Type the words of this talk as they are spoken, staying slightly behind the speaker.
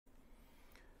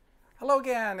Hello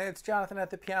again, it's Jonathan at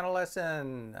the Piano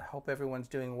Lesson. I hope everyone's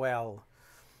doing well.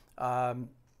 Um,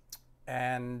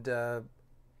 and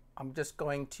I'm just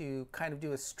going to kind of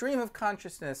do a stream of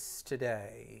consciousness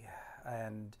today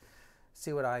and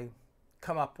see what I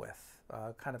come up with.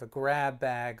 Kind of a grab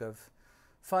bag of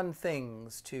fun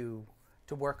things to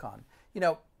work on. You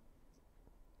know,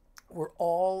 we're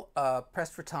all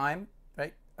pressed for time,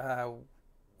 right?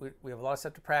 We have a lot of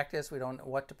stuff to practice. We don't know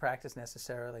what to practice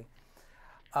necessarily.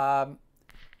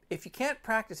 If you can't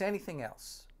practice anything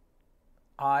else,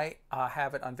 I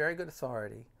have it on very good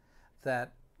authority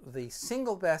that the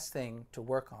single best thing to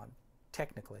work on,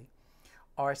 technically,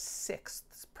 are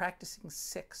sixths, practicing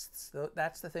sixths.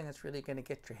 That's the thing that's really going to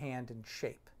get your hand in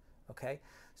shape, okay?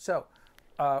 So,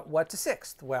 what's a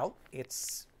sixth? Well,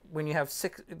 it's when you have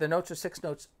the notes are 6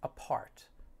 notes apart,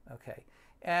 okay?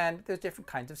 And there's different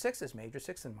kinds of sixths, major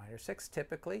sixths and minor sixths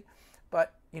typically,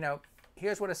 but, you know,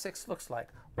 here's what a sixth looks like.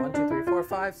 1, 2, 3, 4,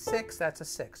 5, 6, that's a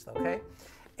sixth, okay?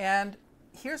 And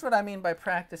here's what I mean by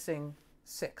practicing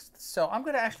sixths. So I'm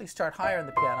going to actually start higher in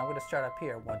the piano. I'm going to start up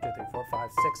here. 1, 2, 3, 4,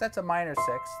 5, 6. That's a minor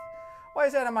sixth. Why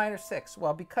is that a minor sixth?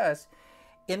 Well, because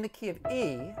in the key of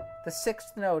E, the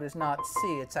sixth note is not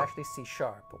C, it's actually C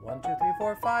sharp. 1, 2, 3,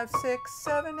 4, 5, 6,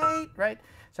 7, 8, right?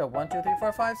 So 1, 2, 3,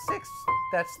 4, 5, 6,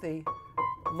 that's the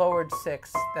lowered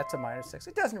sixth, that's a minor sixth.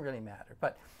 It doesn't really matter,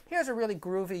 but here's a really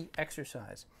groovy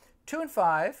exercise. 2 and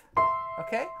 5,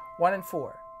 okay? 1 and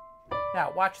 4.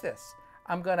 Now, watch this.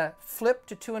 I'm going to flip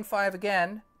to 2 and 5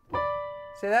 again.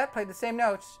 See that? Play the same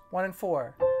notes. 1 and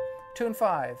 4. 2 and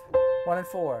 5. 1 and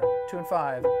 4. 2 and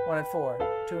 5. 1 and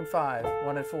 4. 2 and 5.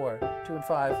 1 and 4. 2 and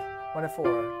 5. 1 and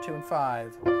 4. 2 and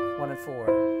 5. 1 and 4.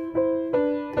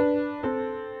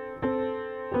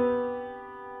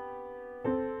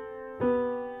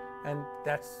 And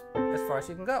that's as far as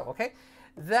you can go, okay?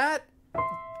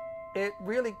 It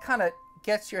really kind of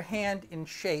gets your hand in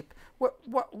shape.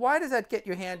 Why does that get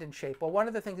your hand in shape? Well, one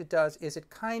of the things it does is it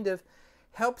kind of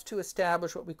helps to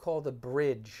establish what we call the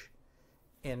bridge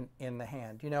in the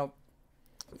hand. You know,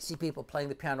 you see people playing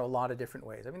the piano a lot of different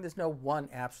ways. I mean, there's no one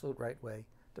absolute right way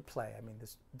to play. I mean,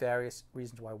 there's various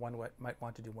reasons why one might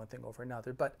want to do one thing over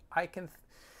another. But I can,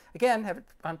 again, have it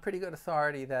on pretty good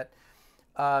authority that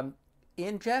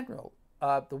in general,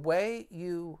 the way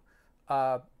you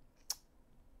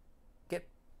get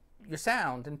your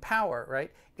sound and power,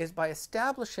 right, is by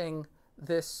establishing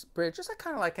this bridge, just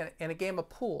kind of like in a game of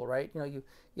pool, right? You know,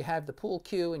 you have the pool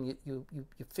cue and you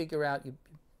figure out, you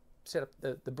set up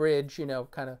the bridge, you know,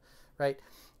 kind of, right?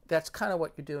 That's kind of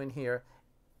what you're doing here.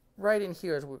 Right in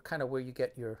here is kind of where you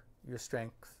get your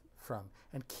strength from.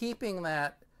 And keeping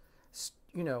that,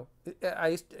 you know, I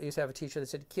used to have a teacher that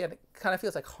said it kind of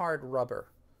feels like hard rubber,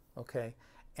 okay?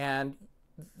 And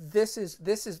this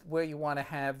is where you want to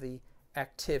have the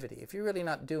activity. If you're really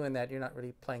not doing that, you're not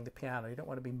really playing the piano. You don't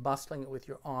want to be muscling it with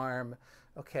your arm,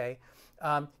 okay?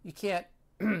 You can't,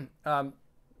 and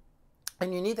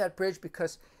you need that bridge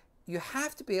because you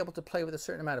have to be able to play with a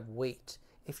certain amount of weight.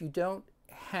 If you don't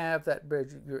have that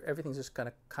bridge, everything's just going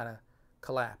to kind of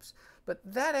collapse. But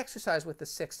that exercise with the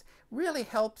sixth really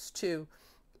helps you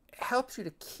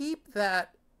to keep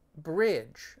that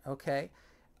bridge, okay?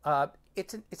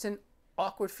 It's an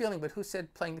awkward feeling, but who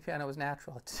said playing the piano is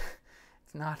natural? It's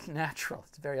not natural.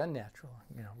 It's very unnatural,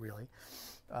 you know, really.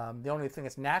 The only thing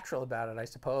that's natural about it, I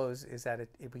suppose, is that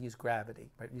we use gravity,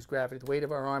 right? We use gravity, the weight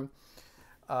of our arm.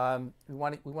 We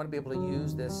want to be able to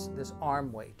use this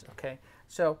arm weight, okay?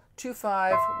 So 2,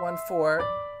 5, 1, 4.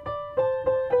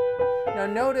 Now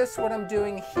notice what I'm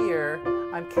doing here.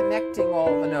 I'm connecting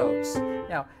all the notes.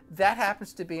 Now that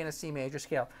happens to be in a C major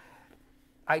scale.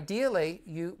 Ideally,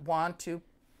 you want to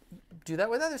do that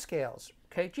with other scales,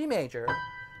 okay? G major.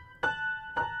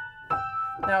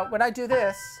 Now when I do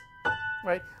this,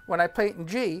 right, when I play it in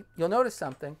G, you'll notice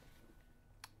something.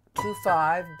 2,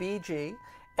 5, B, G,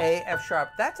 A, F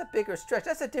sharp. That's a bigger stretch.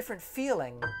 That's a different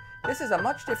feeling. This is a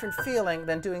much different feeling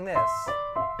than doing this.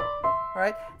 All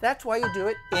right? That's why you do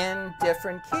it in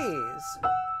different keys.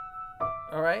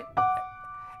 All right?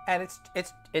 And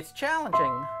it's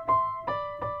challenging.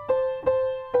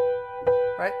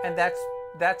 Right? And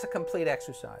that's a complete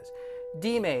exercise.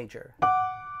 D major.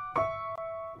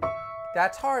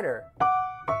 That's harder.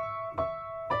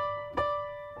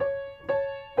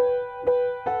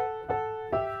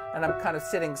 And I'm kind of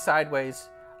sitting sideways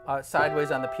on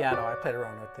the piano. I played a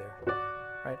wrong note there.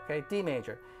 Right? Okay, D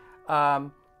major.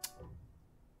 That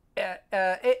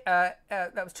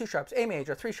was 2 sharps. A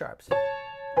major, 3 sharps.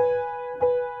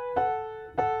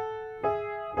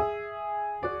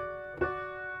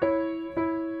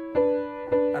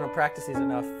 I don't practice these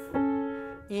enough.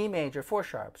 E major, 4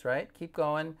 sharps, right? Keep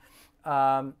going.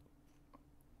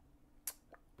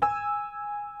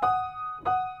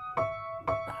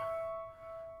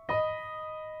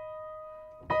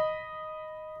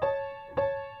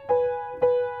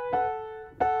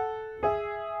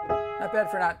 Not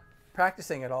bad for not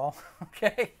practicing at all,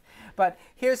 okay? But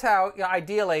here's how, you know,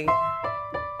 ideally,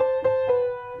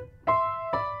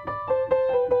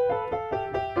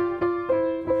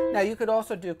 now you could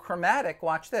also do chromatic.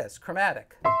 Watch this,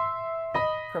 chromatic,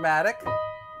 chromatic.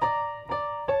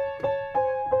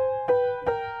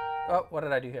 Oh, what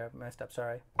did I do here? I messed up,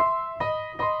 sorry.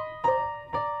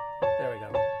 There we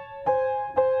go.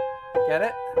 Get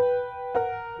it?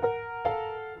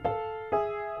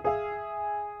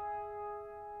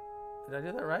 Did I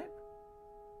do that right?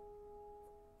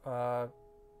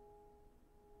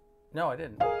 No, I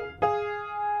didn't.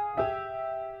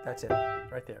 That's it,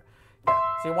 right there. Yeah.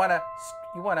 So you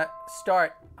want to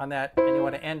start on that, and you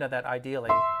want to end on that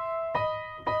ideally.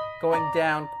 Going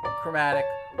down chromatic,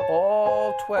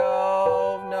 all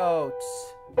 12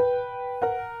 notes.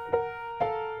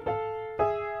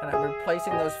 And I'm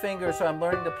replacing those fingers, so I'm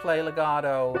learning to play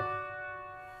legato.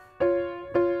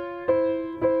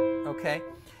 Okay.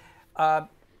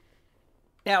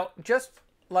 Now, just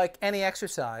like any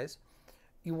exercise,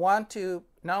 you want to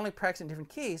not only practice in different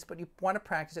keys, but you want to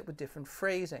practice it with different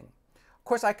phrasing. Of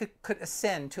course, I could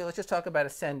ascend too. Let's just talk about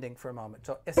ascending for a moment.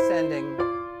 So ascending.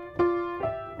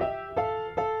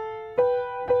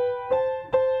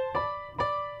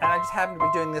 And I just happen to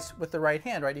be doing this with the right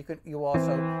hand, right? You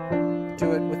also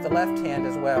do it with the left hand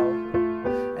as well.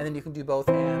 And then you can do both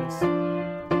hands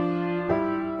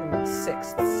in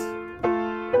sixths.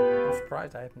 I'm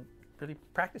surprised I haven't really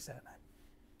practiced that. I'm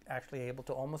actually able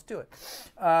to almost do it.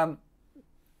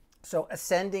 So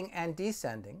ascending and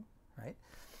descending, right?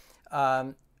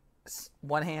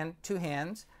 One hand, two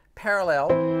hands,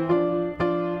 parallel,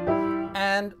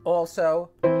 and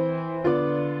also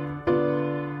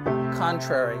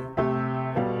contrary.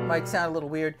 Might sound a little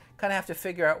weird. Kind of have to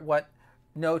figure out what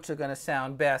notes are going to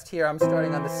sound best. Here I'm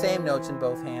starting on the same notes in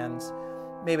both hands.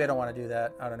 Maybe I don't want to do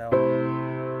that. I don't know.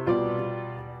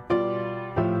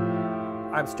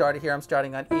 I'm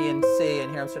starting on E and C,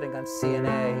 and here I'm starting on C and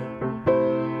A.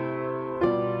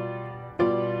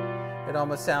 It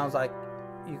almost sounds like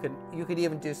you could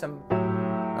even do some,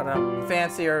 I don't know,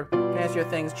 fancier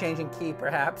things, changing key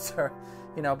perhaps, or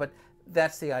but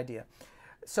that's the idea.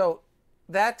 So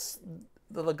that's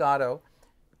the legato.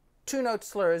 Two note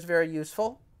slur is very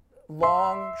useful.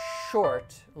 Long,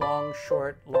 short, long,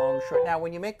 short, long, short. Now,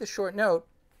 when you make the short note,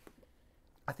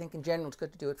 I think in general it's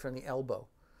good to do it from the elbow.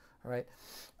 All right.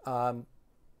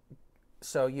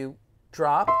 So you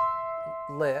drop,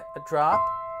 lift, drop,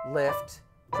 lift,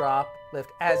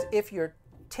 as if you're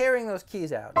tearing those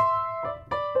keys out.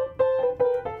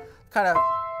 Kind of.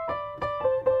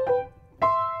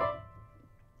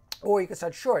 Or you can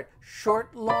start short.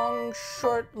 Short, long,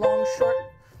 short, long, short.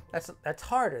 That's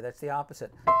harder. That's the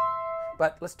opposite.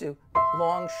 But let's do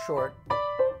long, short.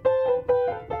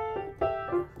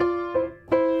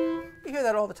 You hear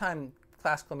that all the time in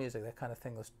classical music, that kind of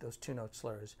thing, those two note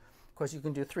slurs. Of course, you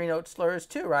can do three note slurs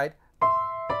too, right?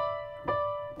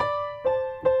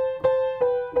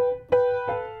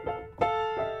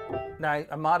 Now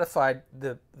I modified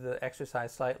the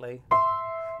exercise slightly.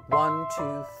 1,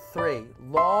 2, 3.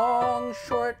 Long,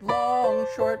 short, long,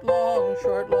 short, long,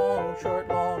 short, long, short,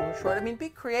 long, short. I mean, be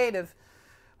creative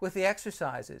with the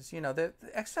exercises. The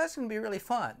exercises can be really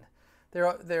fun.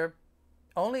 They're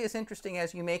only as interesting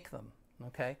as you make them.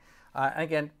 Okay.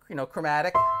 Again,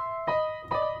 chromatic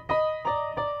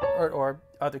or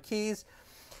other keys,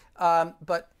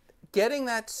 but getting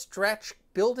that stretch,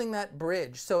 building that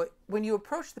bridge. So when you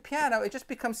approach the piano, it just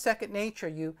becomes second nature.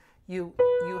 You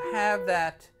have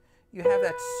that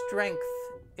strength.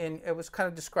 It was kind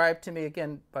of described to me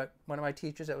again by one of my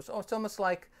teachers. It's almost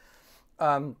like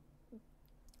a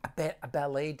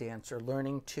ballet dancer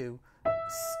learning to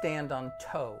stand on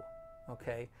toe.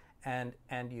 Okay, and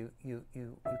you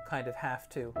kind of have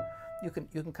to. You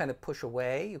can kind of push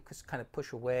away. You can kind of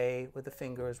push away with the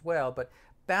finger as well, but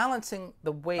balancing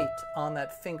the weight on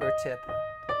that fingertip.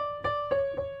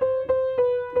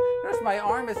 Notice my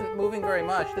arm isn't moving very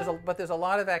much, but there's a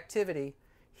lot of activity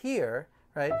here,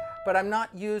 right? But I'm not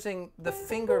using the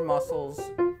finger muscles,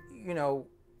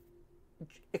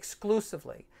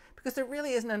 exclusively, because there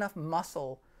really isn't enough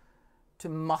muscle to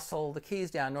muscle the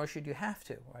keys down, nor should you have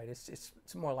to, right? It's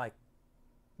more like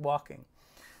walking.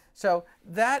 So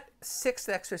that sixth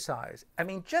exercise, I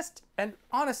mean, and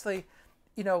honestly,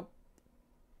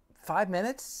 5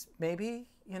 minutes, maybe,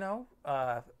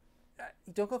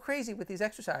 don't go crazy with these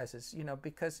exercises,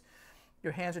 because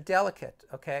your hands are delicate,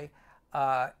 okay?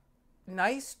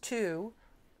 Nice too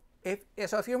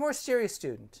if you're a more serious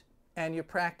student and you're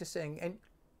practicing and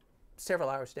several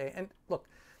hours a day, and look,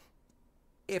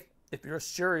 if you're a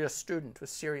serious student with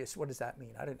serious, what does that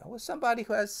mean? I don't know. Well, somebody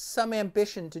who has some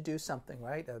ambition to do something,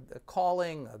 right? A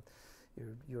calling,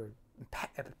 you're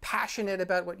passionate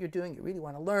about what you're doing, you really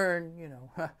want to learn, you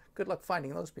know, good luck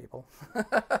finding those people.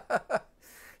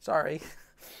 Sorry.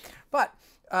 But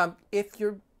if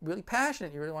you're really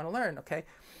passionate, you really want to learn, okay,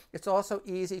 it's also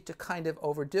easy to kind of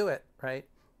overdo it, right?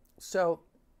 So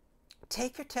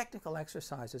take your technical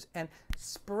exercises and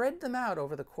spread them out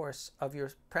over the course of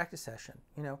your practice session.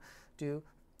 You know, do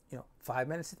 5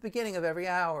 minutes at the beginning of every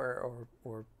hour,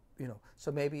 or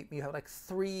so maybe you have like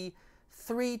three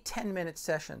 10-minute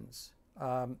sessions.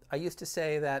 I used to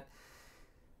say that,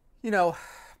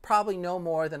 probably no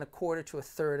more than a quarter to a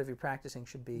third of your practicing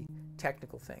should be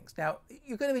technical things. Now,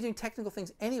 you're going to be doing technical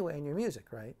things anyway in your music,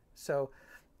 right? So,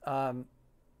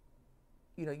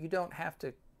 you don't have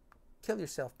to kill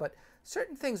yourself, but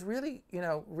certain things really,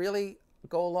 really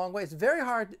go a long way. It's very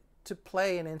hard to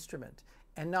play an instrument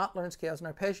and not learn scales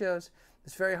and arpeggios.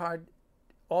 It's very hard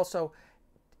also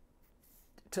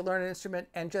to learn an instrument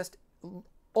and just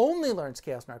only learn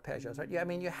scales and arpeggios, right? I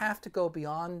mean, you have to go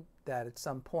beyond that at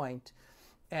some point.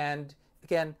 And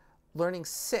again, learning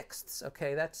sixths,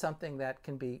 okay, that's something that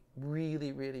can be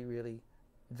really, really, really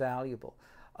valuable.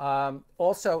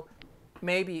 Also,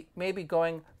 maybe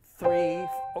going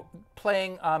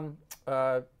playing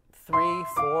 3,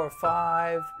 4,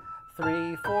 5,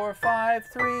 3, 4, 5,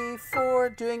 3, 4,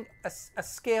 doing a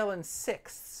scale in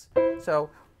sixths. So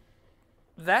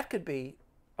that could be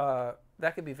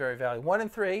very valuable. 1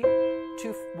 and 3,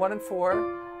 2, 1 and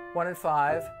 4, 1 and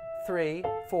 5, 3,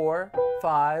 4,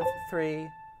 5, 3,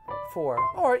 4.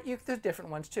 Or there's different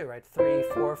ones too, right? 3,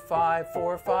 4, 5,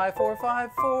 4, 5, 4, 5,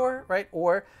 4, right?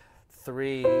 Or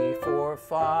 3, 4,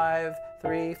 5,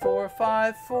 3, 4,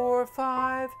 5, 4,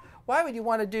 5. Why would you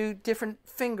want to do different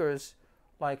fingers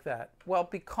like that? Well,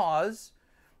 because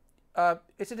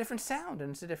it's a different sound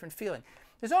and it's a different feeling.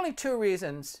 There's only 2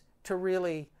 reasons to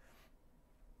really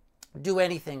do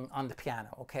anything on the piano,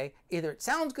 okay? Either it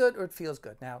sounds good or it feels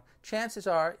good. Now, chances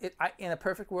are, in a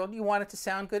perfect world, you want it to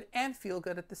sound good and feel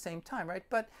good at the same time, right?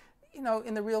 But,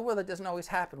 in the real world, it doesn't always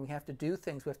happen. We have to do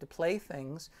things, we have to play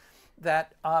things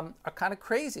that are kind of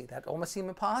crazy, that almost seem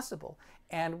impossible.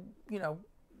 And, you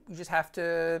just have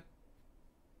to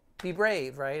be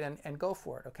brave, right? And go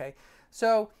for it, okay?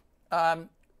 So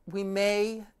we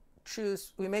may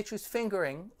choose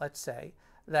fingering, let's say,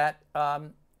 that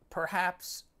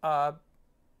perhaps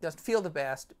doesn't feel the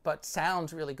best, but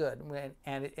sounds really good.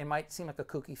 And it might seem like a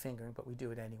kooky fingering, but we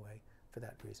do it anyway for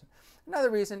that reason. Another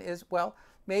reason is, well,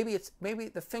 maybe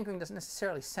the fingering doesn't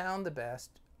necessarily sound the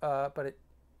best, but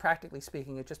practically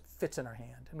speaking, it just fits in our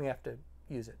hand, and we have to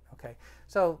use it, okay?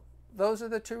 So those are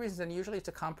the 2 reasons, and usually it's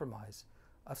a compromise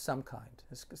of some kind.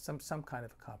 It's some kind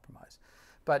of a compromise.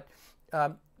 But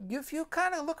if you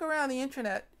kind of look around the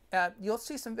internet, you'll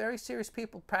see some very serious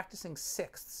people practicing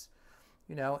sixths,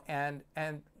 and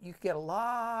you get a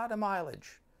lot of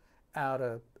mileage out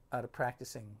of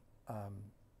practicing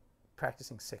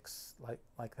sixths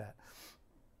like that.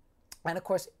 And of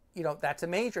course, that's a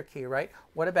major key, right?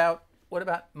 What about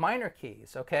minor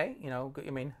keys? Okay, I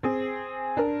mean,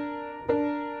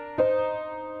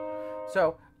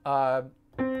 so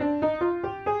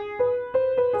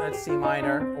that's C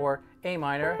minor or A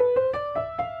minor,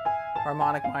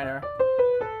 harmonic minor,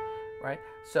 right?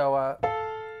 So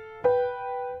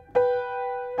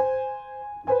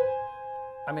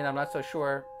I mean, I'm not so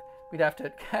sure. We'd have to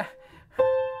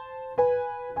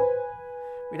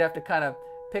kind of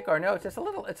pick our notes. It's a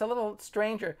little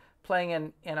stranger playing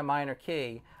in a minor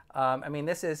key. I mean,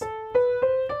 that's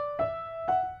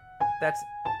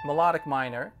melodic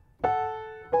minor,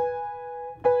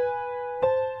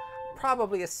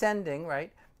 probably ascending,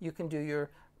 right? You can do your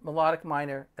melodic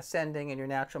minor ascending and your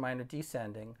natural minor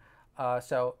descending.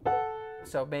 So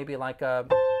maybe like a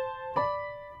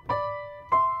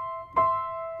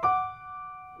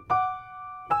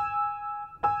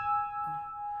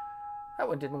that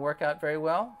one didn't work out very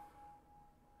well,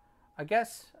 I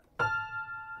guess.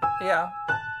 Yeah.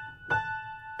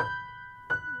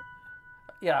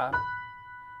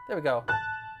 There we go.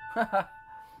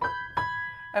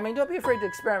 I mean, don't be afraid to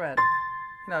experiment.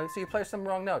 So you play some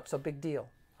wrong notes, so big deal,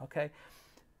 okay?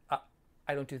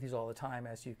 I don't do these all the time,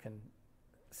 as you can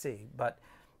see, but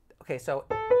okay, so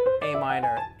A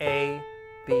minor, A,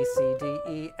 B, C, D,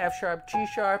 E, F sharp, G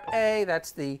sharp, A,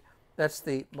 that's the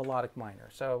melodic minor.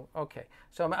 So, okay,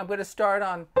 so I'm going to start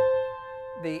on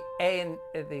the A and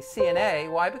the C and A.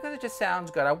 Why? Because it just sounds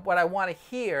good. What I want to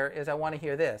hear is, I want to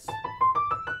hear this.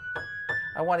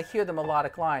 I I want to hear the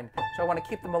melodic line. So I want to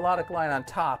keep the melodic line on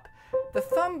top. The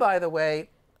thumb, by the way,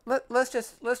 let's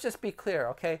just be clear,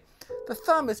 okay? The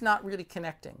thumb is not really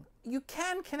connecting. You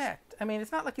can connect. I mean,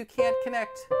 it's not like you can't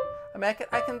connect. I mean,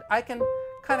 I can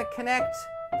kind of connect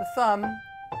the thumb,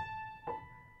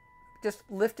 just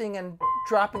lifting and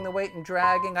dropping the weight and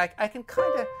dragging. I can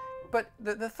kind of, but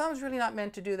the thumb's really not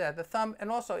meant to do that. The thumb,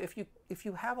 and also if you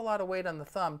have a lot of weight on the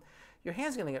thumb, your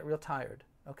hand's going to get real tired.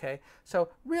 Okay, so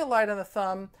real light on the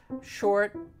thumb,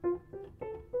 short,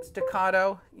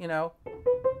 staccato, you know,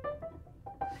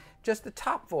 just the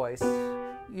top voice,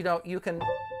 you know, you can,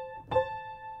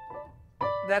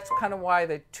 that's kind of why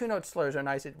the two-note slurs are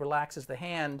nice. It relaxes the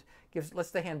hand,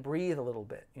 lets the hand breathe a little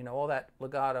bit. You know, all that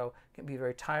legato can be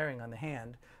very tiring on the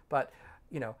hand, but,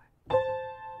 you know,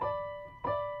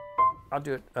 I'll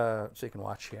do it so you can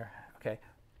watch here, okay?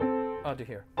 I'll do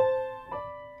here.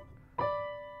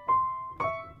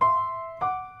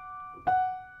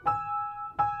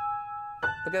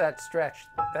 Look at that stretch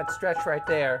right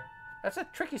there. That's a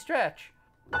tricky stretch.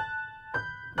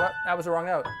 Well, that was the wrong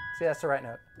note. See, that's the right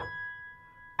note.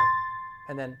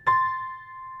 And then,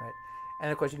 right.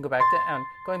 And of course you can go back down.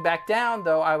 Going back down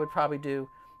though, I would probably do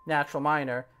natural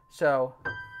minor. So,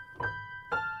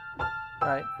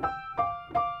 right.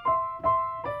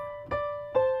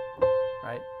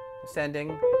 Right.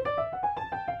 Ascending,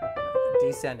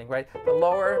 descending, right. The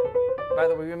lower, by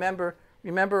the way, remember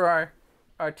our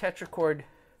tetrachord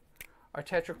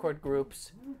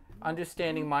groups,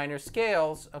 understanding minor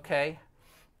scales, okay?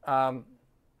 A,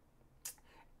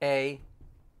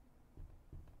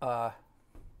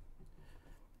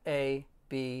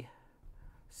 B,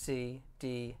 C,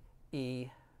 D, E,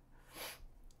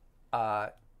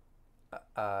 F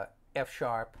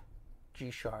sharp,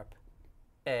 G sharp,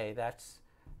 A. That's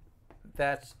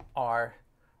our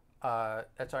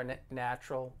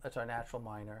natural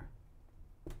minor.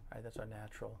 Right, that's our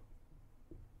natural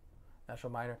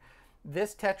minor.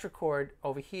 This tetrachord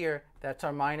over here, that's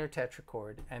our minor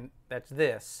tetrachord, and that's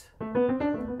this.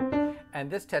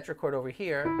 And this tetrachord over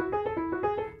here,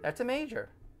 that's a major,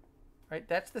 right?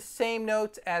 That's the same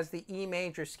notes as the E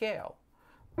major scale,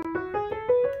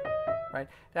 right?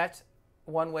 That's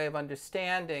one way of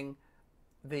understanding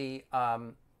the,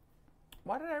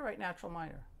 why did I write natural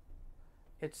minor?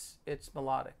 It's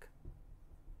melodic.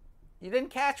 You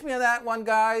didn't catch me on that one,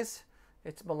 guys.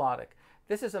 It's melodic.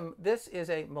 This is a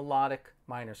melodic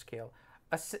minor scale,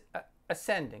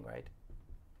 ascending, right?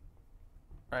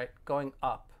 Right, going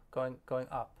up, going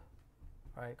up,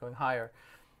 right, going higher,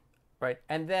 right,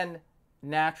 and then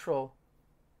natural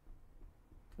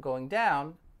going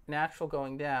down,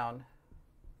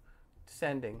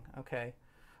 descending. Okay,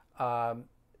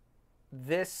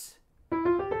 this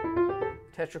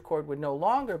tetrachord would no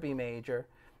longer be major.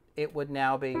 It would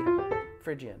now be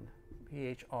Phrygian,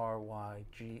 Phrygian,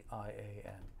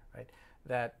 right?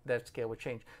 That scale would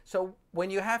change. So when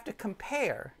you have to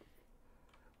compare,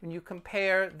 when you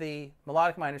compare the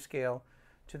melodic minor scale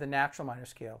to the natural minor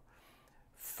scale,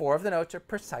 4 of the notes are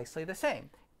precisely the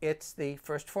same. It's the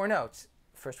first 4 notes.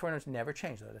 First 4 notes never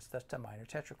change, though. That's a minor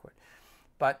tetrachord.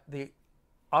 But the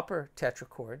upper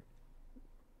tetrachord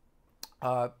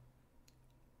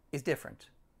is different.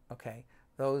 Okay,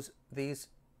 these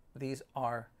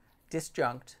are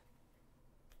disjunct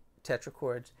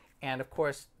tetrachords, and of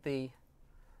course the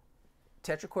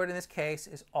tetrachord in this case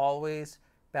is always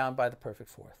bound by the perfect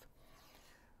fourth.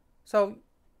 So,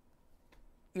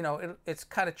 you know, it's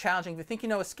kind of challenging if you think you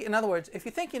know a scale. In other words, if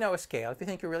you think you know a scale, if you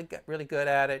think you're really good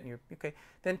at it, and you're okay,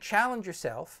 then challenge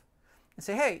yourself and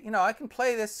say, hey, you know, I can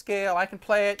play this scale. I can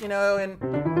play it, you know,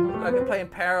 I can play in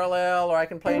parallel, or I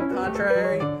can play in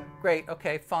contrary. Great.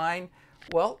 Okay, fine.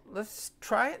 Well, let's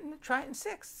try it in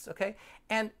sixths, okay?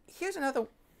 And here's another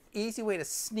easy way to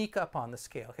sneak up on the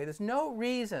scale, okay? There's no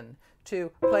reason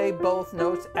to play both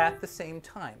notes at the same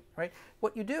time, right?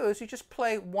 What you do is you just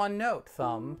play one note,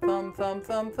 thumb, thumb, thumb,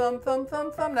 thumb, thumb, thumb,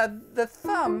 thumb, thumb. Now, the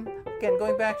thumb, again,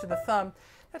 going back to the thumb,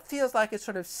 that feels like it's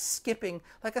sort of skipping,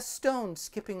 like a stone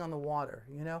skipping on the water,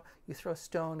 you know? You throw a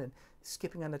stone and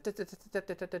skipping on the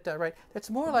da-da-da-da-da-da-da, right?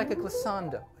 That's more like a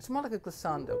glissando. It's more like a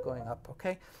glissando going up,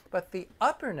 okay? But the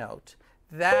upper note,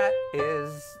 that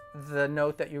is the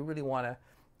note that you really want to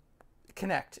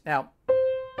connect. Now,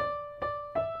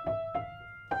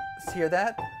 hear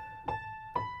that?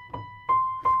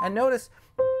 And notice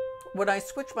when I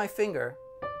switch my finger,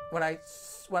 when I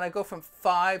go from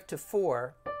 5 to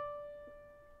 4,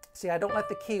 see, I don't let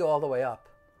the key all the way up.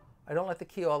 I don't let the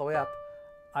key all the way up.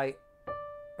 Right?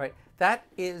 That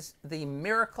is the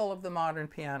miracle of the modern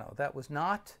piano. That was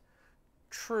not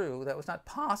true. That was not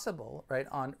possible, right,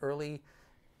 on early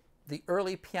the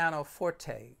early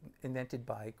pianoforte invented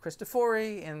by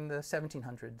Cristofori in the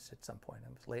 1700s at some point.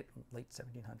 It was late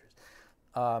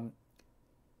 1700s.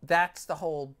 That's the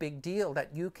whole big deal,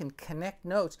 that you can connect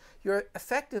notes. You're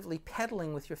effectively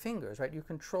pedaling with your fingers, right? You're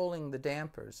controlling the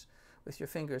dampers with your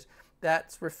fingers.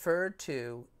 That's referred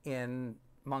to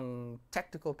among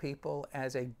technical people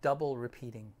as a double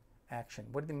repeating action.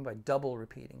 What do they mean by double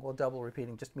repeating? Well, double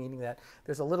repeating just meaning that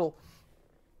there's a little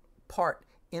part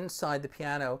inside the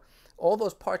piano, all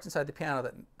those parts inside the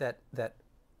piano that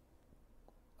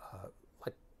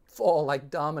like fall like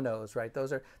dominoes, right?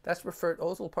 Those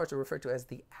little parts are referred to as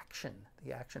the action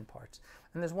parts.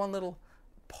 And there's one little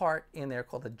part in there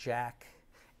called a jack,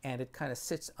 and it kind of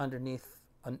sits underneath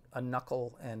a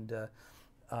knuckle, and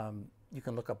you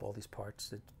can look up all these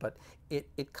parts, but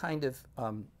it kind of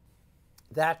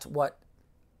that's what,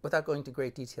 without going into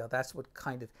great detail, that's what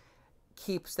kind of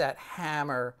keeps that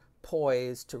hammer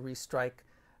poised to restrike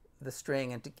the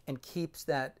string, and keeps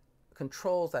that,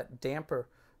 controls that damper,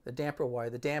 the damper wire,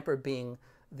 the damper being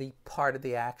the part of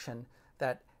the action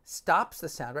that stops the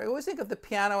sound, right? I always think of the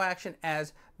piano action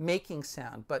as making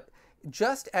sound, but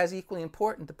just as equally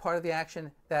important, the part of the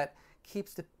action that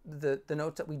keeps the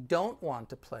notes that we don't want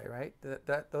to play, right?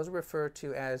 Those are referred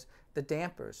to as the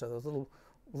dampers. So those little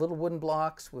wooden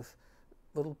blocks with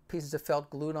little pieces of felt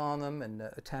glued on them and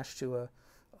attached to a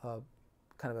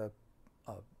kind of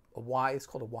a wire. It's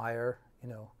called a wire, you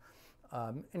know,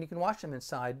 and you can watch them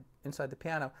inside the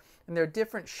piano. And there are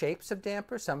different shapes of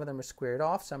dampers. Some of them are squared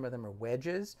off. Some of them are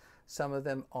wedges. Some of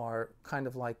them are kind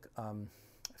of like I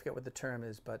forget what the term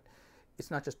is, but it's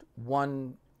not just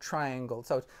one triangle.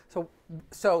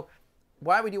 So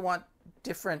why would you want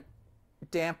different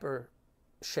damper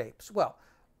shapes? Well,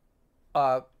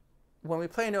 when we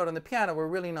play a note on the piano, we're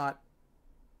really not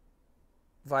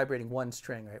vibrating one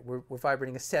string, right? We're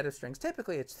vibrating a set of strings.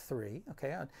 Typically, it's three.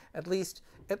 Okay, at least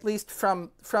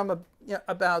from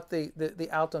about the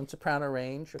alto and soprano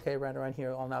range. Okay, right around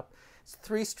here on up. It's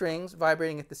three strings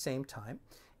vibrating at the same time,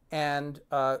 and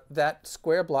that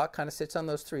square block kind of sits on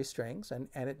those three strings, and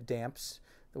it damps.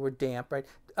 The word damp, right?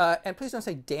 And please don't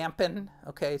say dampen.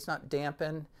 Okay, it's not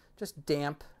dampen. Just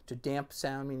damp. To damp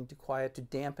sound meaning to quiet. To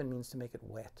dampen means to make it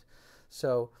wet.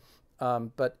 So,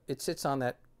 but it sits on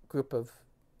that group of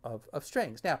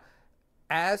strings. Now,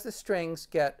 as the strings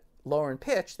get lower in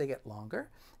pitch, they get longer.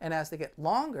 And as they get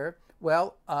longer,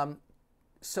 well,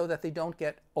 so that they don't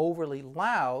get overly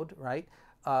loud, right?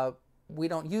 We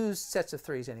don't use sets of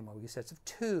threes anymore. We use sets of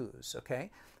twos,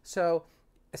 okay? So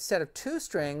a set of two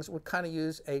strings would kind of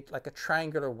use like a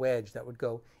triangular wedge that would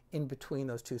go in between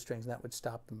those two strings, and that would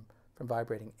stop them from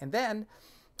vibrating. And then,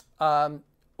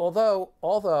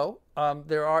 although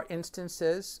there are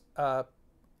instances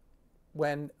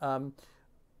when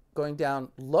going down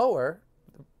lower,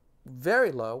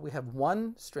 very low, we have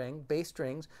one string, bass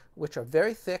strings, which are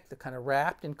very thick. They're kind of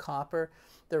wrapped in copper.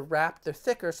 They're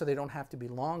thicker, so they don't have to be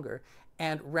longer.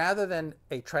 And rather than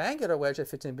a triangular wedge that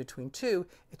fits in between two,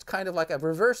 it's kind of like a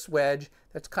reverse wedge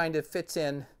that kind of fits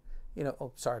in, you know,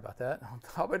 oh, sorry about that. I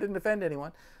hope I didn't offend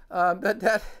anyone. But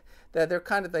that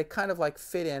they kind of like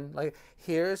fit in, like,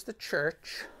 here's the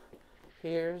church,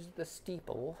 here's the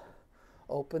steeple,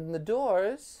 open the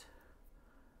doors.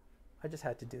 I just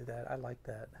had to do that. I like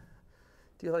that.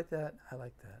 Do you like that? I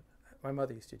like that. My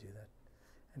mother used to do that.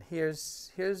 And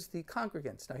here's the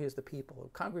congregants. Now here's the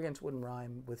people. Congregants wouldn't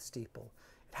rhyme with steeple.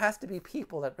 It has to be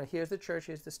people. That here's the church,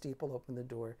 here's the steeple, open the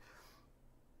door.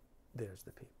 There's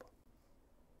the people.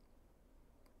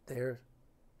 There.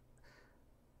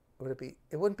 Would it be?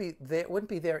 It wouldn't be there. It wouldn't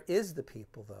be there is the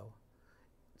people though.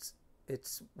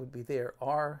 It's would be there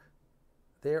are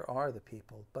the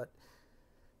people. But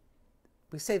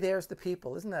we say there's the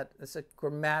people. Isn't that? It's a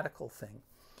grammatical thing.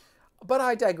 But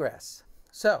I digress.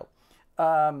 So.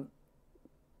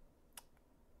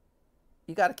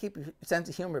 You got to keep your sense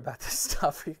of humor about this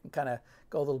stuff, or you can kind of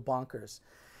go a little bonkers.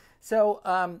 So,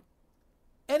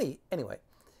 anyway,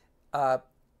 I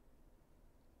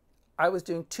was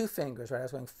doing two fingers, right? I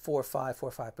was going 4/5,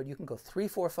 4/5, but you can go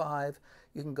 3/4/5.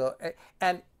 You can go,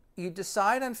 and you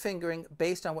decide on fingering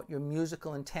based on what your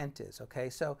musical intent is. Okay,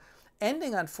 so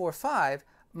ending on 4/5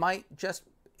 might just,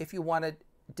 if you wanted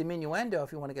diminuendo,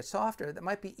 if you want to get softer, that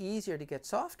might be easier to get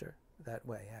softer that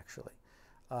way, actually.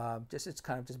 It's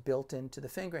kind of just built into the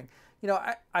fingering. You know,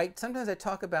 I sometimes I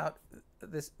talk about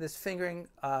this fingering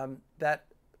that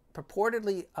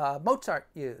purportedly Mozart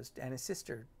used and his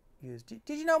sister used.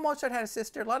 Did you know Mozart had a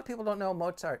sister? A lot of people don't know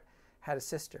Mozart had a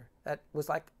sister that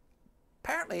was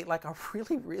apparently like a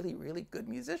really, really, really good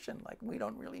musician. Like, we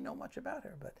don't really know much about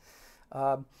her,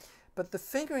 but the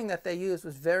fingering that they used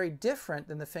was very different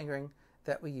than the fingering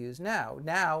that we use now.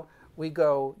 Now we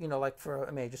go, you know, like for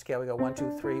a major scale, we go 1,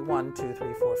 2, 3, 1, 2,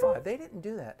 3, 4, 5. They didn't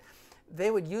do that. They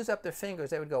would use up their fingers.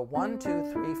 They would go 1,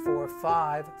 2, 3, 4,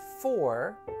 5,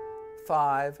 4,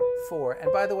 5, 4.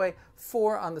 And by the way,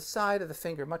 4 on the side of the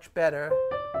finger, much better.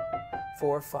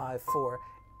 4, 5, 4.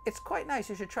 It's quite nice.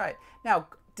 You should try it. Now,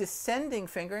 descending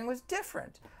fingering was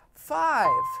different. 5,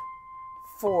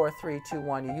 4, 3, 2,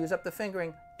 1. You use up the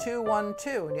fingering 2, 1,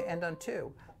 2, and you end on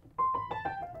 2.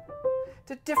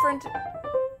 It's a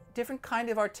different kind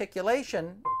of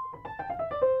articulation.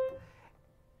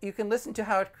 You can listen to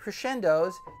how it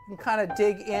crescendos. You can kind of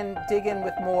dig in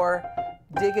with more,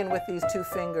 dig in with these two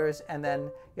fingers, and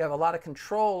then you have a lot of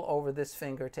control over this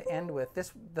finger to end with.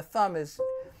 The thumb is,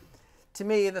 to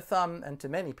me, the thumb, and to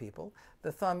many people,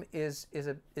 the thumb is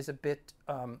a bit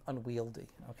unwieldy.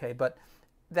 Okay, but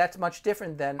that's much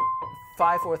different than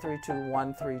 5, 4, 3, 2,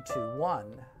 1, 3, 2,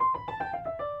 1.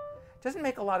 Doesn't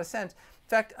make a lot of sense. In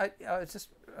fact, I just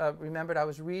remembered I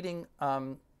was reading.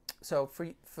 So for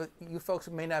you folks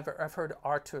who may never have heard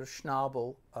Arthur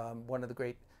Schnabel, one of the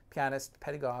great pianists,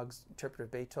 pedagogues, interpreter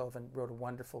of Beethoven, wrote a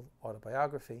wonderful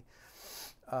autobiography,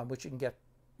 which you can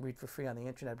read for free on the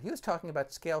internet. But he was talking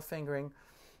about scale fingering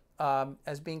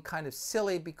as being kind of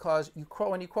silly because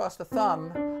when you cross the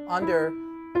thumb under,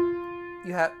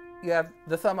 you have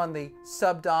the thumb on the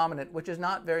subdominant, which is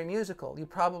not very musical. You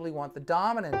probably want the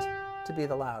dominant to be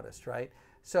the loudest, right?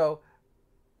 So,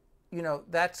 you know,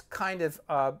 that's kind of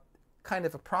a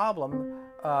problem.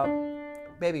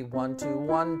 Maybe 1, 2,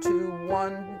 1, 2,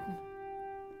 1.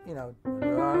 You know,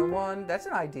 1, 1. That's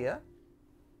an idea.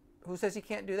 Who says you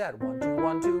can't do that? 1, 2,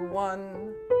 1, 2,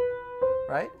 1.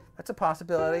 Right? That's a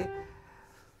possibility.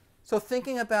 So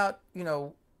thinking about, you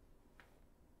know,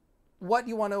 what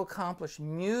you want to accomplish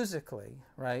musically,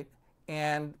 right?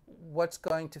 And what's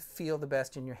going to feel the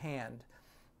best in your hand.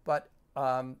 But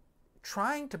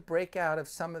trying to break out of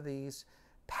some of these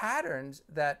patterns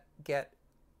that get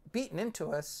beaten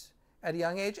into us at a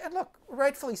young age, and look,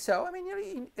 rightfully so. I mean,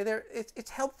 you know, it's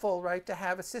helpful, right, to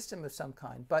have a system of some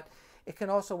kind, but it can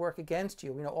also work against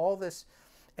you. You know, all this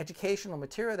educational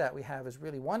material that we have is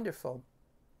really wonderful,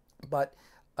 but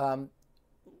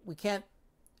we can't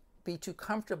be too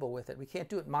comfortable with it. We can't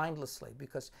do it mindlessly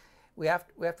because we have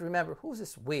to remember, who's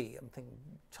this we? I'm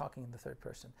talking in the third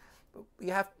person. But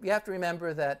you have to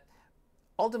remember that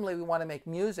ultimately we want to make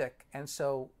music, and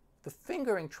so the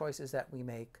fingering choices that we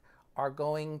make are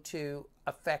going to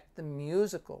affect the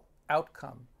musical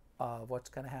outcome of what's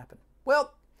going to happen.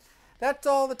 Well, that's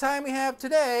all the time we have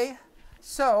today.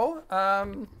 So,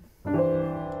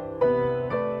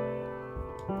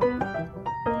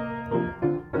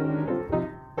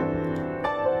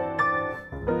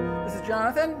 this is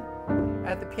Jonathan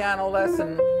at the piano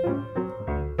lesson.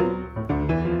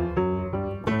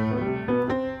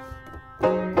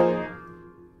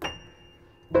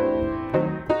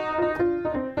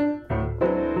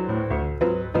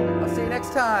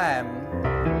 Time.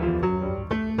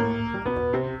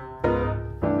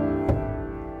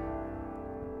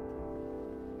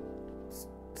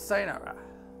 Sayonara.